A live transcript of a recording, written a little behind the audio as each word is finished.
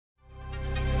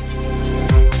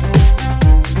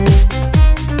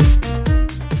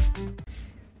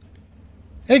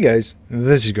Hey guys,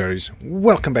 this is Garies.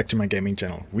 Welcome back to my gaming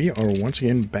channel. We are once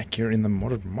again back here in the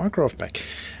modded Minecraft pack.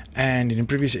 And in a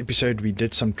previous episode we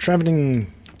did some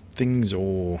traveling things,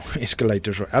 or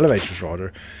escalators, or elevators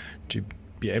rather, to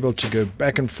be able to go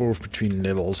back and forth between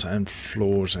levels and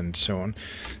floors and so on.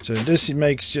 So this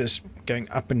makes just going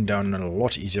up and down a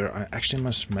lot easier. I actually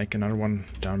must make another one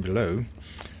down below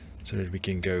so that we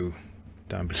can go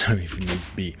down below if we need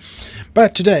be.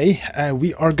 But today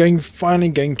we are finally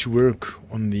going to work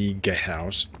on the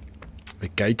gatehouse. The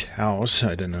gatehouse,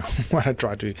 I don't know what I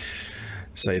tried to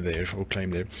say there or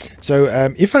claim there. So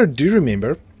if I do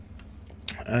remember,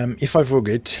 if I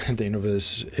forget at the end of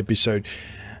this episode,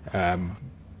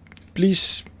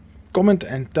 please comment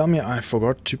and tell me I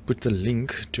forgot to put the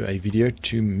link to a video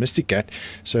to Mysticat.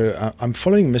 So I'm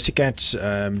following Mysticat's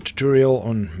tutorial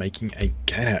on making a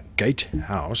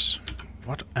gatehouse.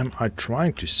 What am I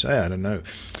trying to say? I don't know.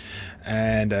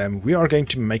 And we are going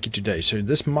to make it today. So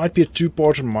this might be a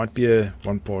two-parter, might be a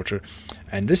one-parter.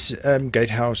 And this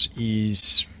gatehouse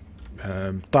is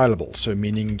tileable. So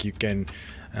meaning you can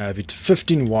have it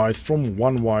 15 wide, from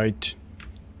 1 wide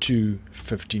to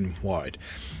 15 wide.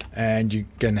 And you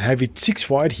can have it 6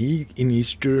 wide. He in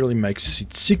his tutorial he makes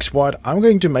it 6 wide. I'm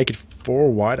going to make it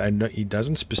 4 wide. I know he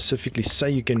doesn't specifically say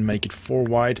you can make it 4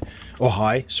 wide or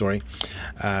high, sorry.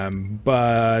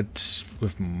 But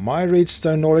with my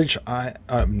redstone knowledge,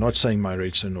 I'm not saying my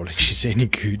redstone knowledge is any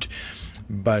good,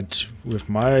 but with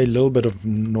my little bit of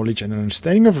knowledge and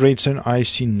understanding of redstone, I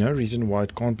see no reason why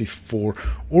it can't be 4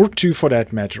 or 2 for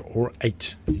that matter, or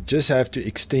 8. You just have to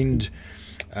extend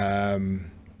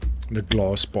the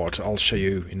glass part. I'll show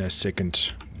you in a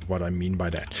second what I mean by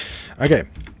that. Okay,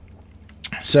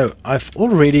 so I've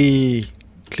already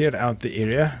cleared out the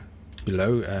area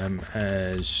below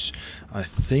as I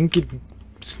think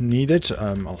it's needed.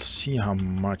 I'll see how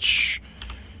much.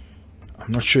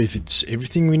 I'm not sure if it's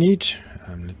everything we need.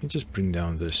 Let me just bring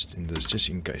down this just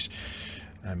in case,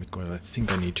 because I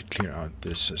think I need to clear out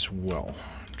this as well.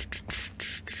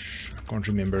 I can't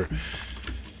remember.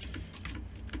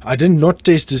 I did not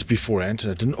test this beforehand.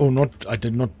 I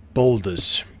did not build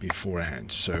this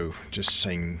beforehand. So just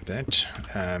saying that.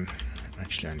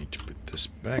 Actually, I need to put this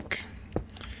back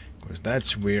because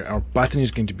that's where our button is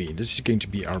going to be. This is going to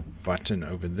be our button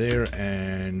over there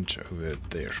and over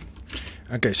there.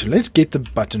 Okay, so let's get the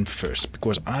button first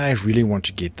because I really want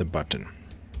to get the button.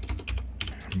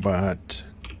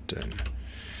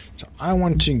 So I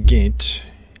want to get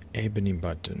ebony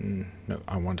button. No,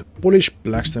 I want a polished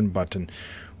blackstone button,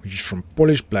 which is from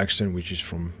polished blackstone, which is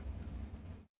from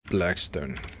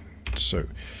blackstone. So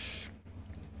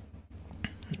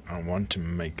I want to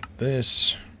make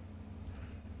this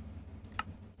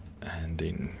and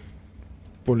then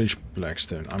polished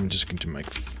blackstone. I'm just going to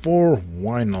make 4.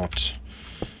 Why not?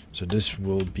 So this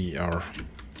will be our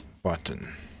button.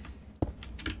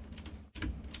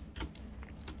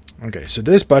 Okay, so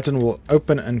this button will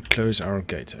open and close our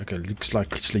gate. Okay, looks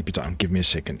like sleepy time. Give me a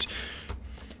second.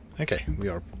 Okay, we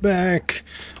are back.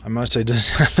 I must say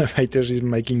this elevator is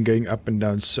making going up and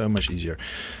down so much easier.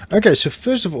 Okay, so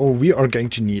first of all, we are going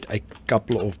to need a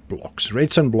couple of blocks,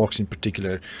 redstone blocks in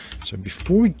particular. So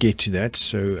before we get to that,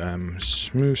 so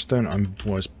smooth stone, I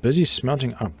was busy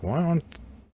smelting up. Why aren't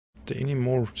there any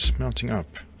more smelting up?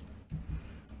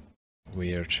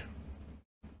 Weird.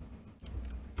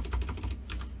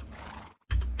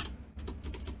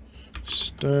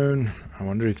 Stone. I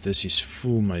wonder if this is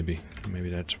full. Maybe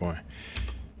that's why.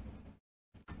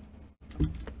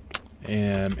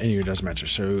 Anyway, it doesn't matter.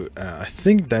 So I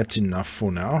think that's enough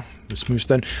for now. The smooth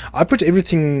stone. I put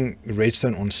everything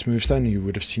redstone on smooth stone. You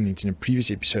would have seen it in a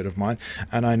previous episode of mine,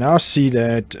 and I now see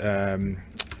that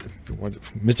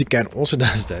Mysticat also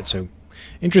does that. So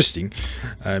interesting,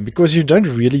 because you don't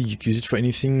really use it for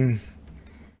anything.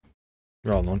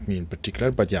 Well, not me in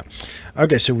particular, but yeah.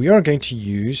 Okay, so we are going to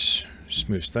use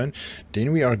smooth stone.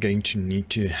 Then we are going to need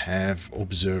to have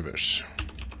observers.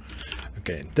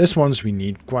 Okay, this ones we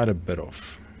need quite a bit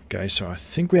of. Okay, so I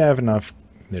think we have enough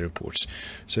nether quartz.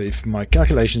 So if my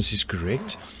calculations is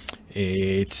correct,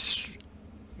 you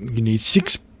need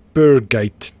 6 per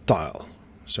gate tile.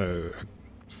 So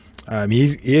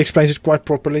he explains it quite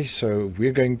properly. So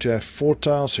we're going to have 4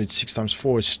 tiles. So it's 6 times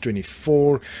 4 is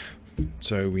 24.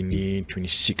 So we need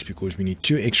 26 because we need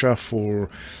 2 extra for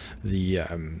the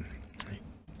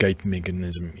gate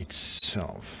mechanism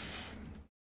itself.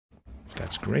 If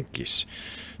that's correct, yes.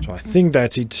 So I think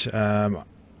that's it. I'm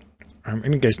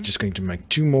in case just going to make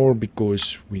 2 more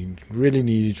because we really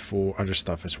need it for other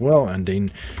stuff as well. And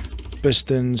then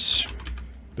pistons.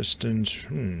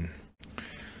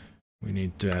 We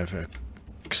need to have a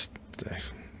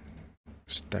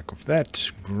stack of that.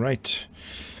 Great.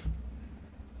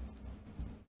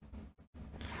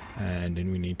 And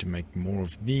then we need to make more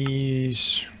of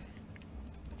these.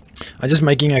 I'm just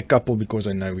making a couple because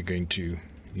I know we're going to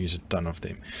use a ton of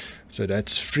them. So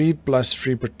that's 3 plus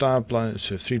 3 per tile, plus,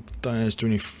 so 3 times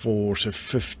 24, so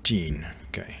 15.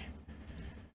 Okay.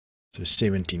 So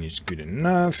 17 is good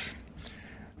enough.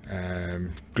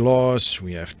 Glass,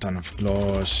 we have a ton of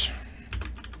glass.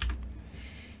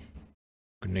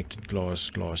 Connected glass,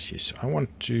 yes. I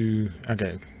want to,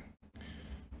 okay.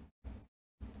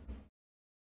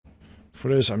 For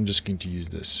this, I'm just going to use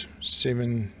this.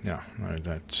 7, yeah, no,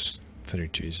 that's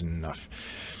 32 is enough.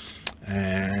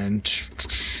 And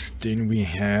then we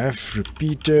have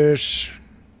repeaters.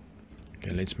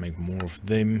 Okay, let's make more of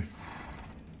them.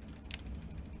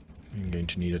 I'm going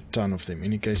to need a ton of them. In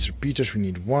any case, repeaters, we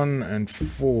need 1 and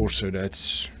 4, so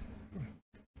that's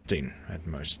 10 at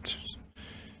most.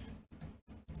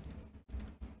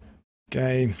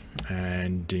 Okay,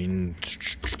 and then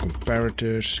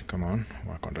comparators. Come on,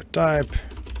 why can't I type?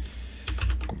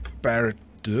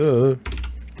 Comparator.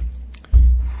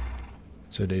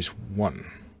 So there's 1.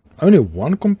 Only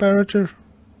 1 comparator?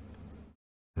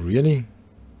 Really?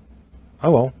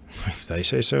 Oh well, if they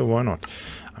say so, why not?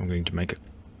 I'm going to make a...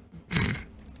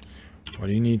 What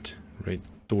do you need? Red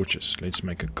torches. Let's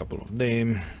make a couple of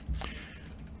them.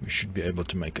 We should be able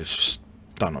to make a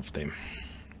ton of them.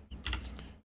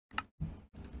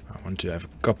 I want to have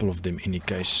a couple of them in any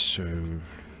case, so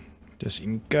just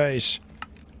in case.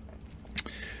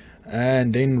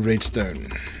 And then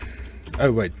redstone.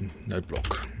 Oh wait, note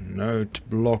block. Note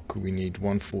block, we need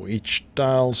 1 for each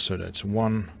tile, so that's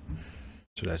 1.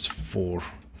 So that's 4.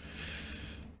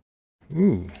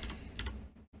 Ooh.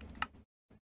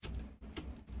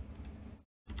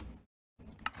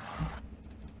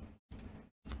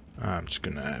 I'm just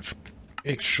gonna have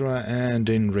extra, and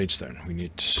then redstone. We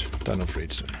need a ton of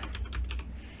redstone.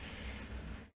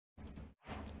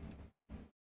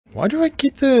 Why do I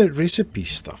keep the recipe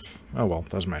stuff? Oh well,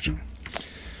 doesn't matter.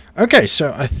 Okay,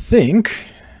 so I think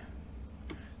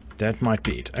that might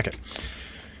be it. Okay.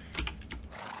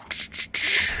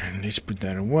 Let's put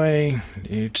that away.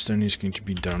 Redstone is going to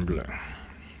be down below.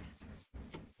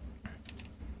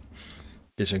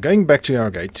 Okay, so going back to our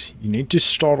gate, you need to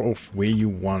start off where you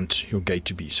want your gate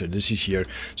to be. So this is here.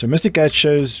 So Mysticat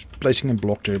shows placing a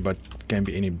block there, but it can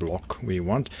be any block where you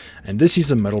want. And this is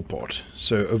the middle part.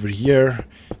 So over here,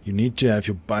 you need to have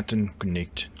your button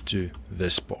connect to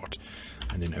this part.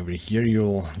 And then over here,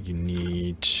 you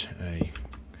need a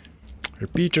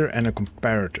repeater and a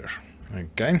comparator.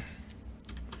 Okay.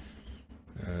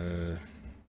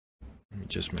 Let me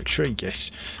just make sure.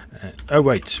 Yes. Oh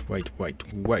wait a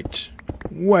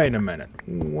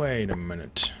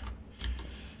minute.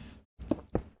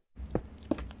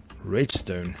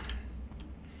 Redstone.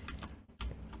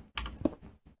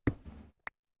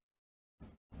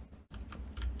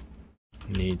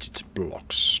 Needs its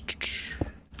blocks.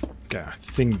 Okay, I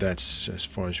think that's as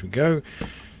far as we go.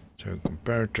 So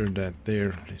comparator that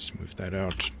there. Let's move that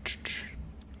out.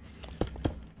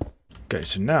 Okay,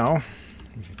 so now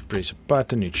if you press a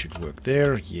button, it should work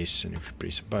there. Yes, and if you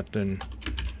press a button,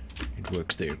 it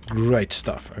works there. Great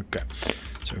stuff. Okay,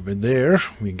 so over there,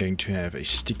 we're going to have a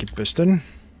sticky piston.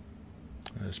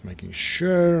 Just making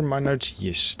sure my notes.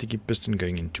 Yes, sticky piston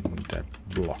going into that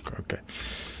block. Okay,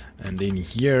 and then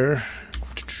here,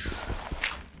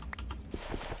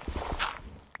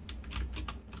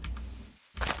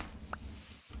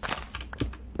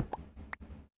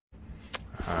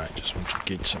 I just want to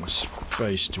get some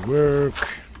space to work.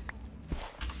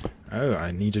 Oh,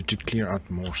 I needed to clear out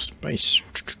more space.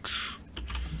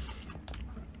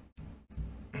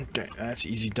 Okay, that's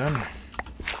easy done.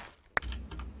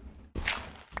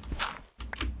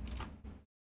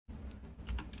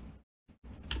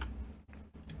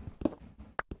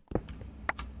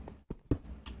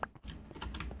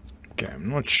 Okay, I'm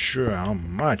not sure how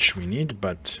much we need,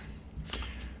 but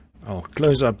I'll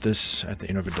close up this at the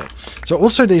end of the day. So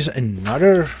also there's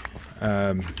another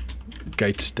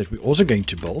gate that we're also going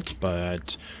to build,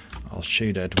 but I'll show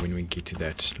you that when we get to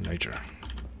that later.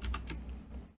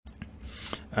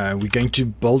 We're going to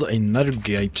build another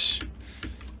gate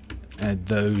at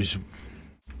those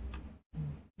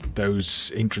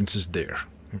entrances there.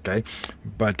 Okay,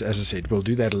 but as I said, we'll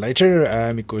do that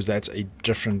later because that's a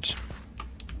different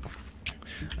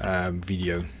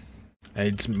video.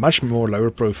 It's much more lower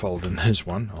profile than this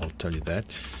one, I'll tell you that.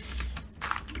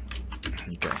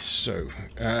 Okay, so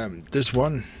this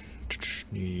one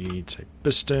needs a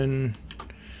piston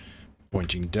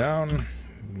pointing down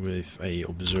with a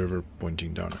observer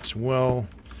pointing down as well.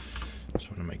 Just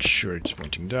want to make sure it's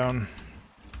pointing down.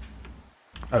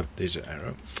 Oh, there's an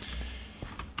arrow.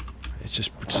 Let's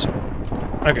just put some...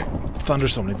 Okay,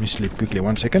 thunderstorm. Let me sleep quickly.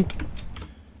 1 second.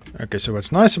 Okay, so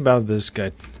what's nice about this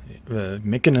gate, the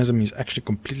mechanism is actually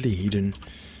completely hidden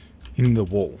in the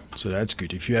wall. So that's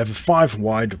good. If you have a 5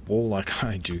 wide wall like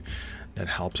I do, that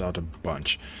helps out a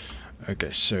bunch.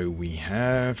 Okay, so we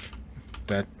have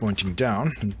that pointing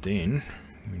down. And then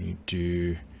we need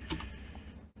to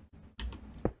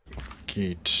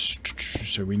get...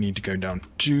 So we need to go down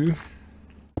 2.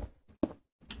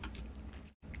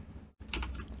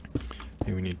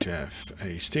 Then we need to have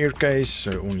a staircase,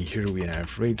 so only here we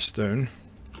have redstone.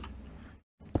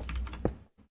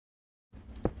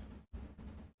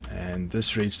 And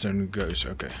this redstone goes,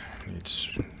 okay,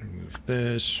 let's remove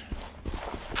this.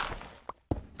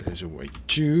 Goes away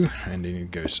 2, and then it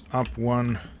goes up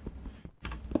 1.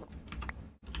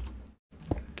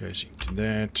 Goes into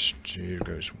that, here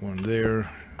goes 1 there,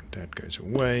 that goes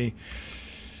away.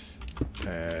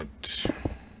 That,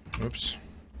 whoops.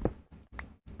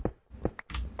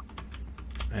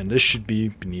 And this should be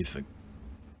beneath the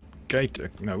gate.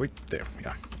 No, wait, there,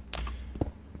 yeah.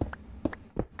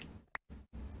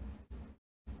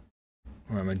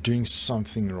 Or am I doing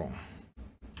something wrong?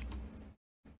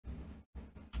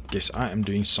 Yes, I am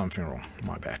doing something wrong.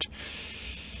 My bad.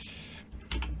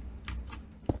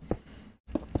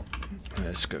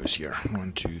 This goes here.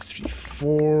 1, 2, 3,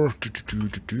 4.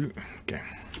 Okay.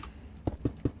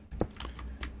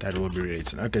 That will be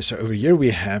redstone. Okay, so over here we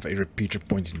have a repeater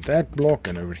pointing that block,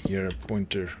 and over here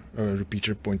a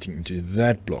repeater pointing into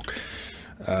that block.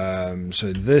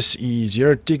 So this is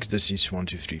 0 ticks, this is 1,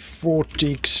 2, 3, 4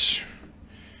 ticks,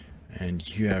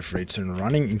 and you have redstone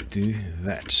running into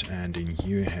that, and then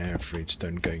you have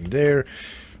redstone going there,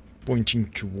 pointing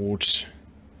towards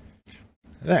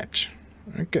that.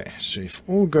 Okay, so if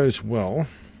all goes well,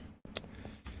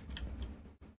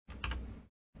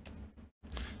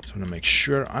 I want to make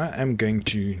sure I am going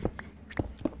to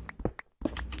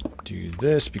do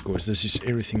this, because this is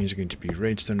everything is going to be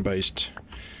redstone based.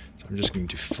 So I'm just going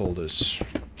to fill this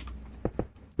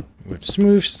with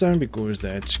smooth stone, because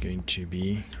that's going to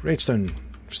be redstone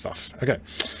stuff. Okay,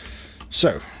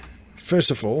 so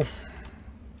first of all,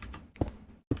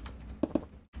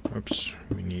 oops,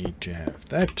 we need to have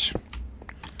that.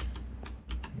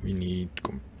 We need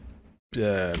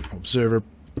observer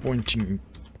pointing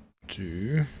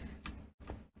to...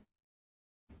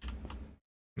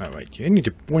 No, wait, you need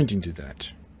to point into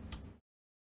that.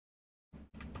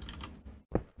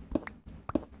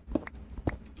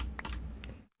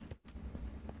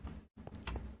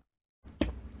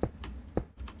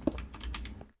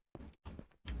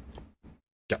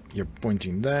 Yeah, you're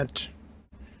pointing that,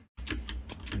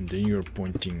 and then you're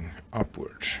pointing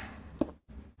upward.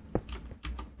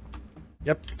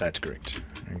 Yep, that's correct.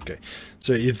 Okay,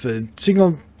 so if the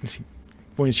signal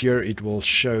points here, it will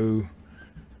show,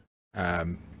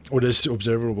 or this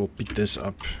observer will pick this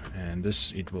up, and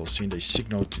this, it will send a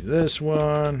signal to this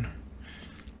one.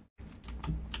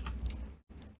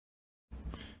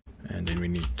 And then we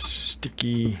need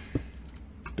sticky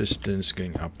pistons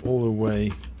going up all the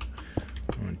way.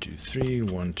 1, 2, 3,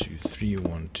 1, 2, 3,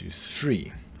 1, 2,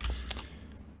 3.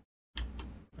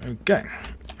 Okay,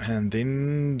 and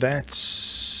then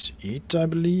that's it, I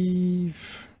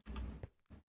believe.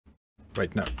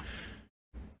 Wait, no,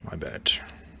 my bad.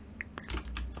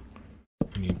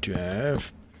 We need to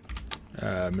have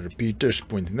repeaters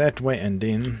pointing that way, and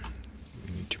then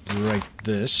we need to break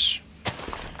this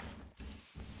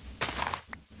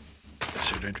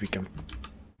so that we can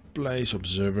place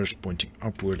observers pointing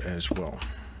upward as well.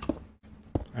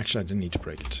 Actually, I didn't need to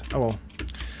break it. Oh well,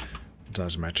 it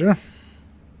doesn't matter.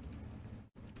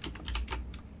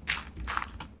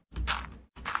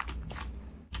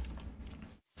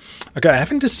 Okay, I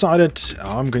haven't decided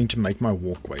how I'm going to make my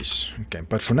walkways. Okay,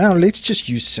 but for now, let's just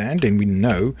use sand, and we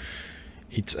know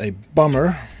it's a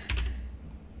bummer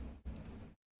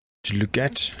to look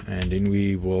at, and then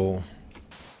we will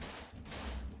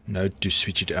note to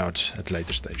switch it out at a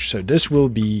later stage. So this will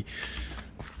be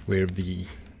where the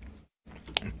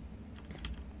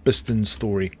piston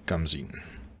story comes in,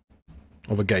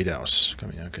 of a gatehouse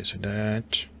coming. Okay, so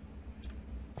that...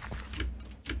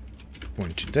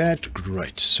 point to that.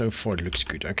 Great, so far it looks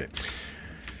good. Okay,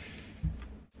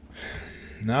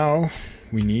 now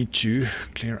we need to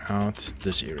clear out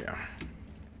this area.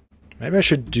 Maybe I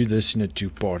should do this in a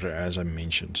two-parter, as I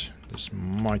mentioned. This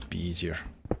might be easier.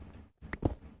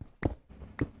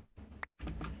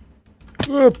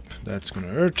 Whoop, that's gonna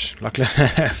hurt. Luckily I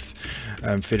have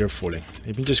feather falling.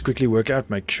 Let me just quickly work out,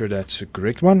 make sure that's the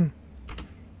correct one.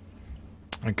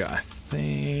 Okay, I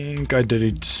think I did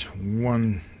it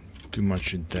one too much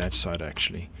to that side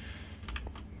actually.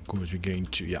 because we're going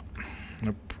to, yeah,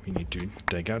 nope, we need to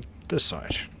take out this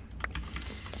side.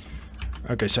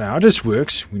 Okay, so how this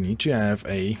works, we need to have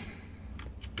a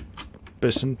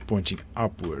piston pointing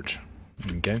upward.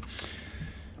 Okay,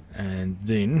 and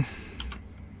then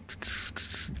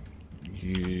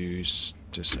use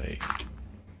just a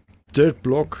dirt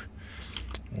block,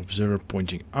 observer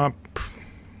pointing up.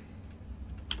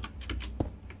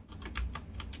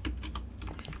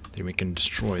 Then we can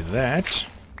destroy that.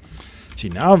 See,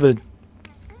 now the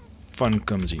fun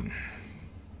comes in.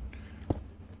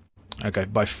 Okay,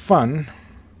 by fun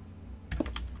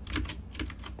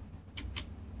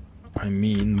I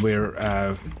mean where,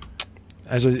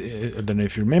 as I don't know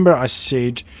if you remember, I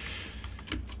said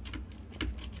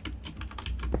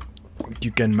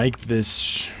you can make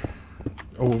this,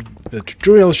 or the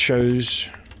tutorial shows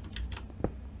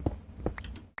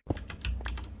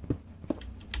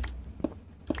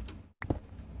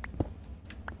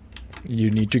you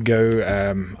need to go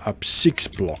up 6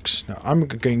 blocks. Now I'm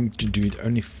going to do it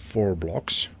only 4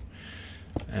 blocks,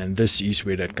 and this is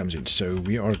where that comes in. So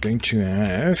we are going to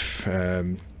have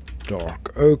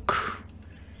dark oak.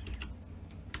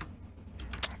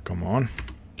 Come on,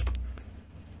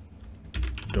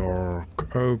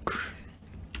 dark oak.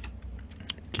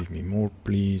 Give me more,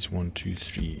 please. 1, 2,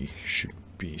 3. Should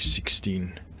be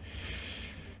 16.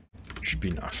 Should be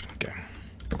enough. Okay.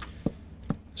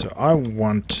 So I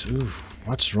want... Ooh,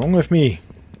 what's wrong with me?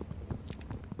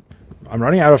 I'm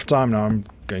running out of time now. I'm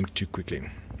going too quickly.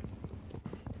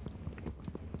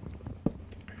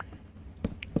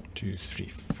 2, 3,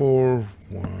 4.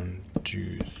 1,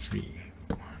 2, 3.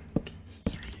 1, 2,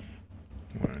 3.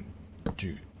 1,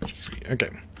 2, 3. Okay.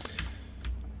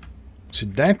 So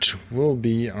that will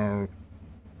be our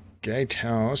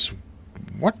gatehouse.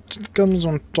 What comes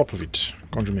on top of it?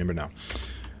 Can't remember now.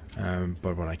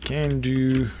 But what I can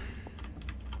do,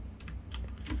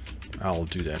 I'll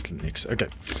do that next. Okay.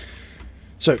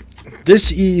 So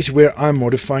this is where I'm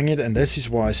modifying it, and this is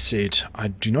why I said I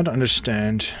do not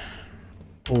understand,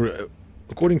 or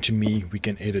according to me, we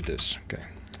can edit this. Okay.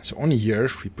 So on here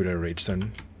we put a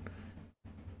redstone.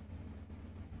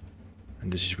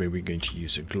 And this is where we're going to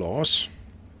use a glass.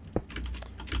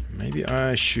 Maybe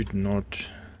I should not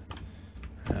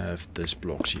have this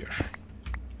blocks here,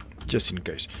 just in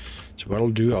case. So what I'll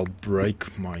do, I'll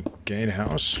break my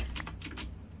gatehouse,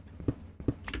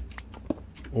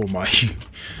 or my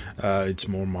it's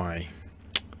more my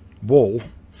wall.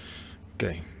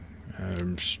 Okay.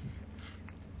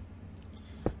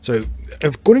 So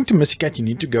according to Mysticat, you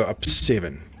need to go up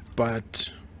 7,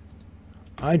 but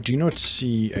I do not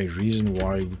see a reason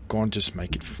why we can't just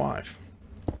make it 5.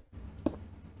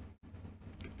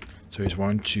 So it's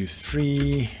 1, 2,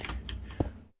 3,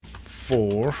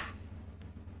 4,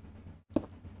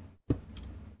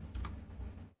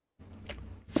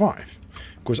 5.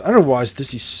 Because otherwise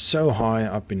this is so high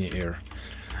up in the air.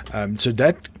 So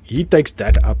that he takes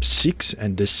that up 6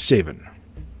 and this 7.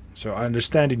 So I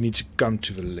understand it needs to come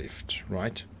to the left,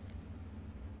 right?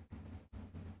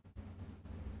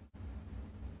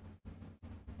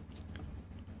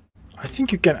 I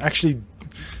think you can actually,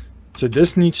 so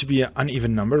this needs to be an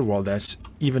uneven number while that's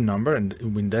even number, and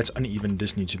when that's uneven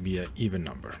this needs to be an even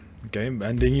number. Okay, and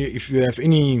then if you have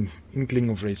any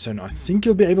inkling of redstone, I think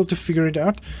you'll be able to figure it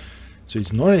out. So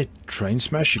it's not a train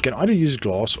smash. You can either use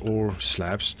glass or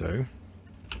slabs though.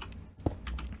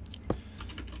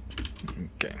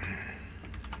 Okay,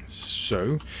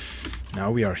 so now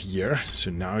we are here.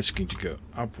 So now it's going to go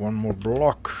up 1 more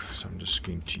block. So I'm just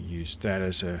going to use that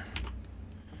as a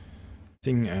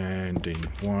thing, and then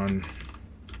 1,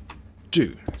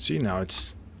 2. See, now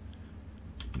it's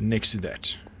next to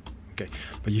that. Okay,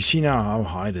 but you see now how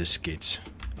high this gets.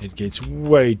 It gets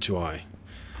way too high.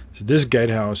 So this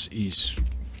gatehouse is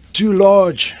too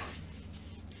large.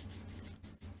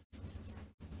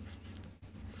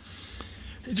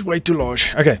 It's way too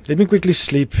large. Okay, let me quickly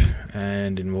sleep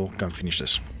and then we'll come finish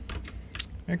this.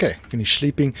 Okay, finish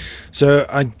sleeping. So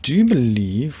I do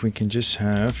believe we can just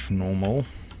have normal.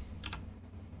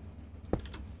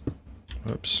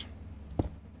 Oops.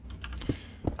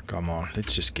 Come on,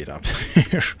 let's just get up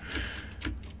there.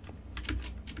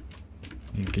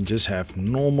 You can just have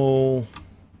normal.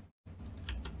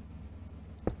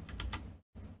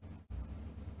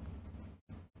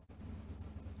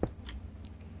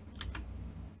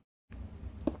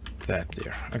 That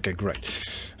there. Okay, great.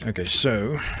 Okay,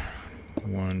 so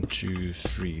 1, 2,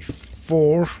 3,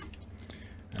 4.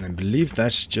 And I believe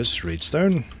that's just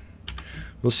redstone.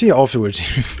 We'll see afterwards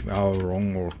how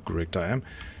wrong or correct I am.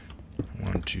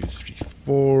 1, 2, 3,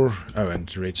 4. Oh, and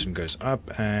the redstone goes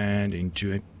up and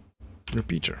into a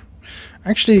repeater.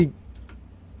 Actually,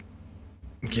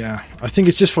 Yeah, I think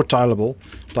it's just for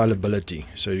tileability.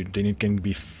 So then it can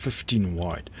be 15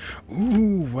 wide.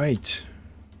 Ooh, wait.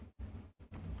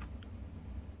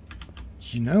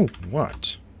 You know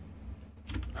what?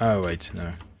 Oh, wait,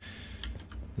 no.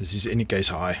 This is in any case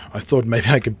high. I thought maybe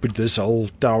I could put this whole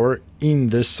tower in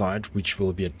this side, which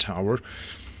will be a tower.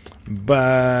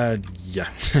 But yeah,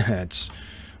 that's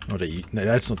not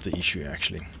the issue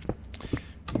actually.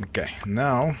 Okay,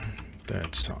 now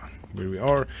that's where we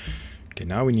are. Okay,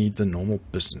 now we need the normal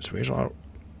pistons. Where's our...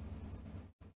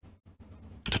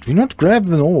 Did we not grab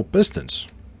the normal pistons?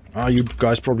 Ah, you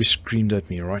guys probably screamed at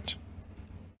me, right?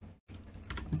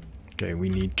 Okay, we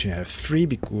need to have 3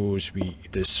 because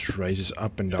this raises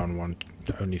up and down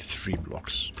only 3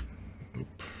 blocks.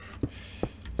 Oop.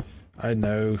 I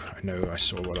know, I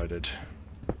saw what I did.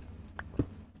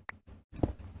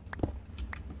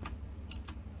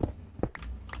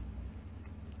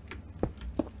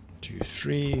 Two,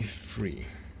 3, 3.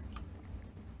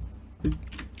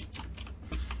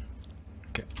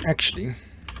 Okay, actually,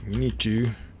 we need to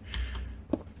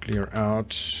clear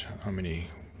out how many?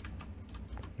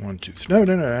 1, 2, 3.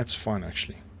 No, that's fine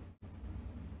actually.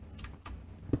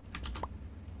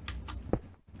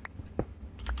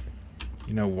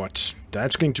 You know what?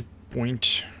 That's going to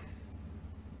point.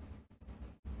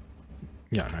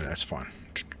 Yeah, no, that's fine.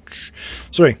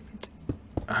 Sorry.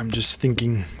 I'm just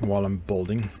thinking while I'm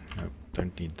building. No,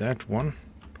 don't need that one.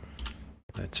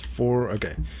 That's 4.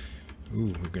 Okay.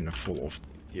 Ooh, we're gonna fall off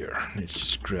here. Let's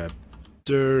just grab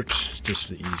dirt. It's just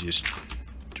the easiest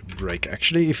to break.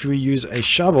 Actually, if we use a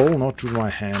shovel, not with my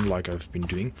hand like I've been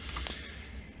doing.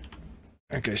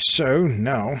 Okay, so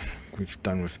now we've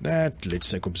done with that. Let's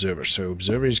take observer. So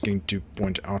observer is going to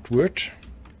point outward,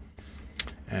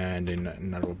 and then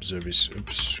another observer is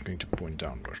going to point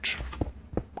downward.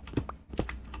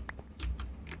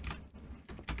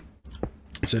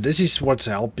 So this is what's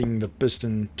helping the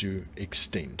piston to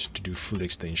extend, to do full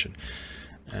extension.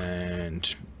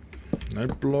 And no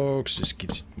blocks, this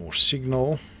gives it more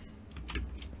signal.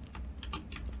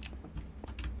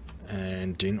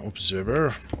 And then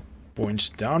observer points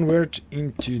downward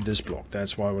into this block.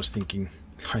 That's why I was thinking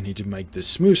I need to make this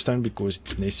smooth stone, because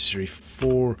it's necessary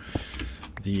for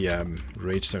the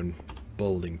redstone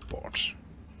building part.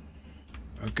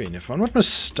 Okay, and if I'm not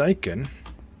mistaken,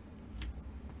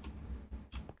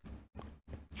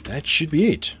 that should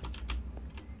be it.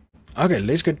 Okay,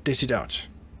 let's go test it out.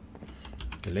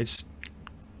 Okay, let's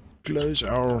close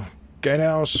our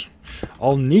gatehouse.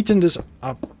 I'll neaten this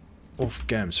up off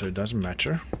cam, so it doesn't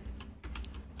matter.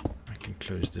 I can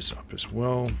close this up as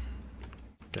well.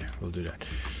 Okay, we'll do that.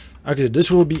 Okay, this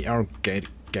will be our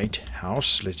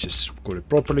gatehouse. Let's just call it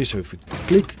properly. So if we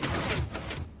click,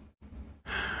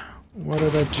 what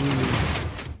did I do?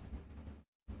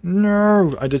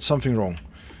 No, I did something wrong.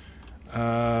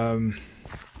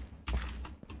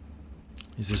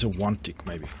 Is this a 1 tick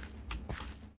maybe?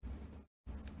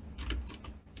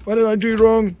 What did I do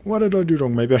wrong? What did I do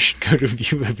wrong? Maybe I should go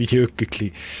review the video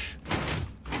quickly.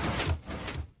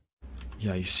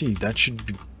 Yeah, you see, that should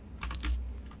be...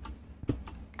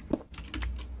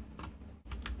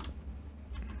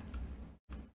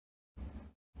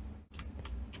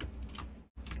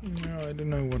 No, I don't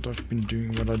know what I've been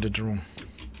doing, what I did wrong.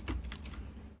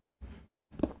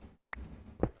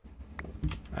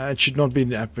 It should not be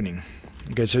happening.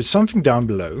 Okay, so it's something down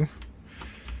below.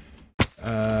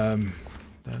 That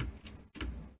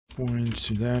points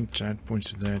to that, that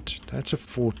points to that. That's a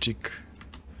 4 tick.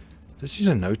 This is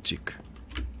a no tick.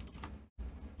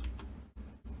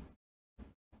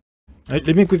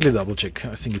 Let me quickly double check.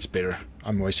 I think it's better.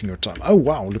 I'm wasting your time. Oh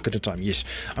wow, look at the time. Yes,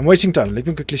 I'm wasting time. Let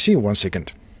me quickly see. 1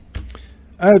 second.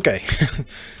 Okay.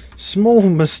 Small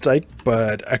mistake,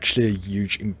 but actually a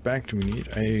huge impact. We need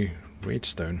a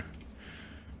redstone.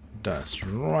 That's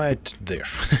right there.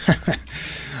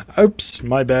 Oops,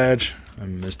 my bad. I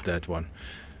missed that one.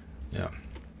 Yeah.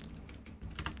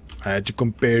 I had to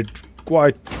compare it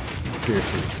quite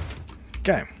carefully.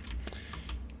 Okay.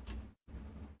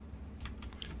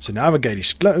 So now the gate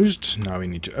is closed. Now we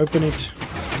need to open it.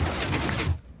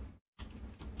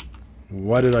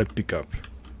 What did I pick up?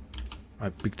 I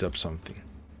picked up something.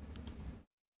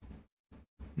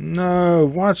 No,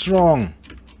 what's wrong?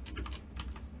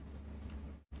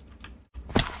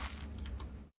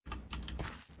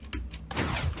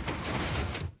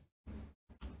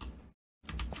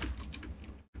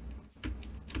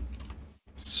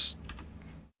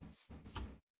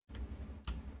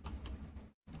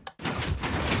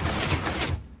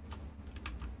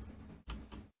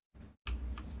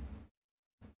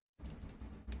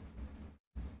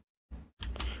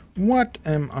 What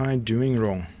am I doing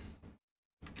wrong?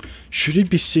 Should it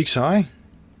be 6 high?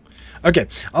 Okay,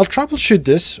 I'll troubleshoot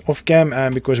this off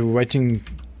cam because we're waiting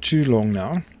too long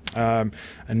now. And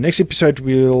next episode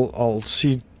I'll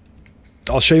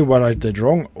show you what I did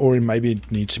wrong, or maybe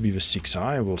it needs to be the 6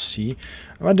 eye. We'll see.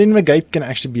 But then the gate can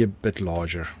actually be a bit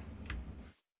larger.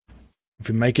 If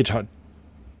we make it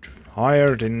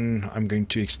higher, then I'm going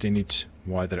to extend it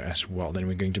wider as well. Then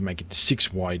we're going to make it the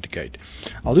 6 wide gate.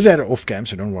 I'll do that off cam,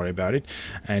 so don't worry about it.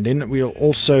 And then we'll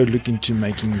also look into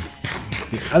making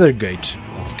the other gate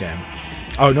off cam.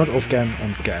 Oh, not off cam,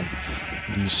 on cam.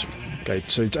 These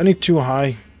gates. So it's only 2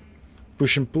 high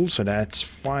push and pull, so that's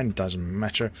fine. It doesn't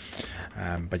matter.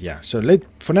 But yeah, so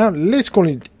for now, let's call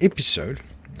it episode.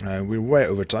 We're way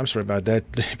over time. Sorry about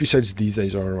that. The episodes these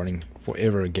days are running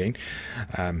forever again.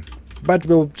 But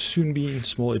we'll soon be in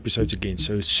small episodes again.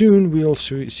 So soon we'll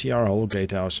see our whole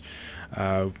gatehouse.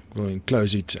 We'll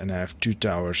enclose it and have 2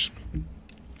 towers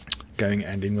going,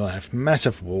 and then we'll have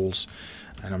massive walls.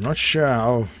 And I'm not sure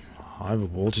how high the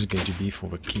walls is going to be for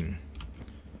the king.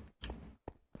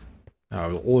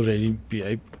 We'll already be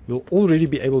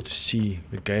able to see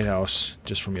the gatehouse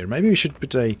just from here. Maybe we should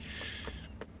put a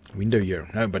window here.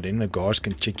 No, but then the guards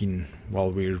can check in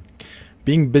while we're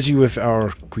being busy with our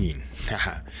queen.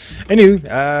 Anyway,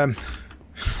 I'm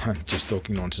just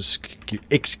talking nonsense.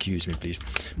 Excuse me, please.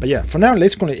 But yeah, for now,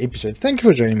 let's call it an episode. Thank you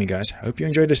for joining me, guys. Hope you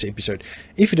enjoyed this episode.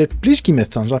 If you did, please give me a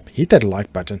thumbs up. Hit that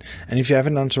like button. And if you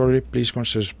haven't done so already, please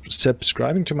consider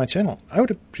subscribing to my channel. I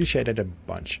would appreciate it a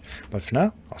bunch. But for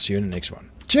now, I'll see you in the next one.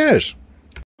 Cheers!